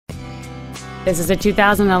This is a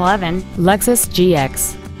 2011 Lexus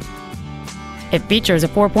GX. It features a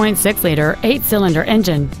 4.6-liter 8-cylinder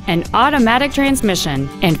engine, an automatic transmission,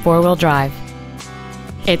 and 4-wheel drive.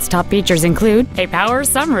 Its top features include a power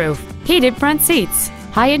sunroof, heated front seats,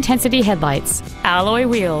 high-intensity headlights, alloy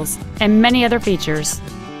wheels, and many other features.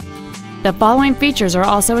 The following features are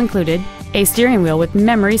also included: a steering wheel with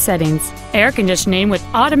memory settings, air conditioning with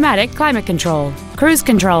automatic climate control, cruise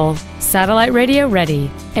control, satellite radio ready,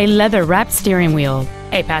 a leather-wrapped steering wheel,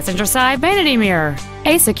 a passenger side vanity mirror,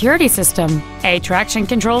 a security system, a traction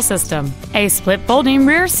control system, a split folding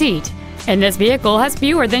rear seat, and this vehicle has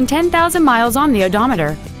fewer than 10,000 miles on the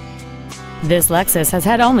odometer. This Lexus has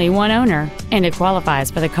had only one owner, and it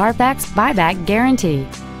qualifies for the Carfax buyback guarantee.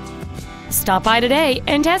 Stop by today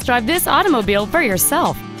and test drive this automobile for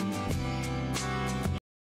yourself.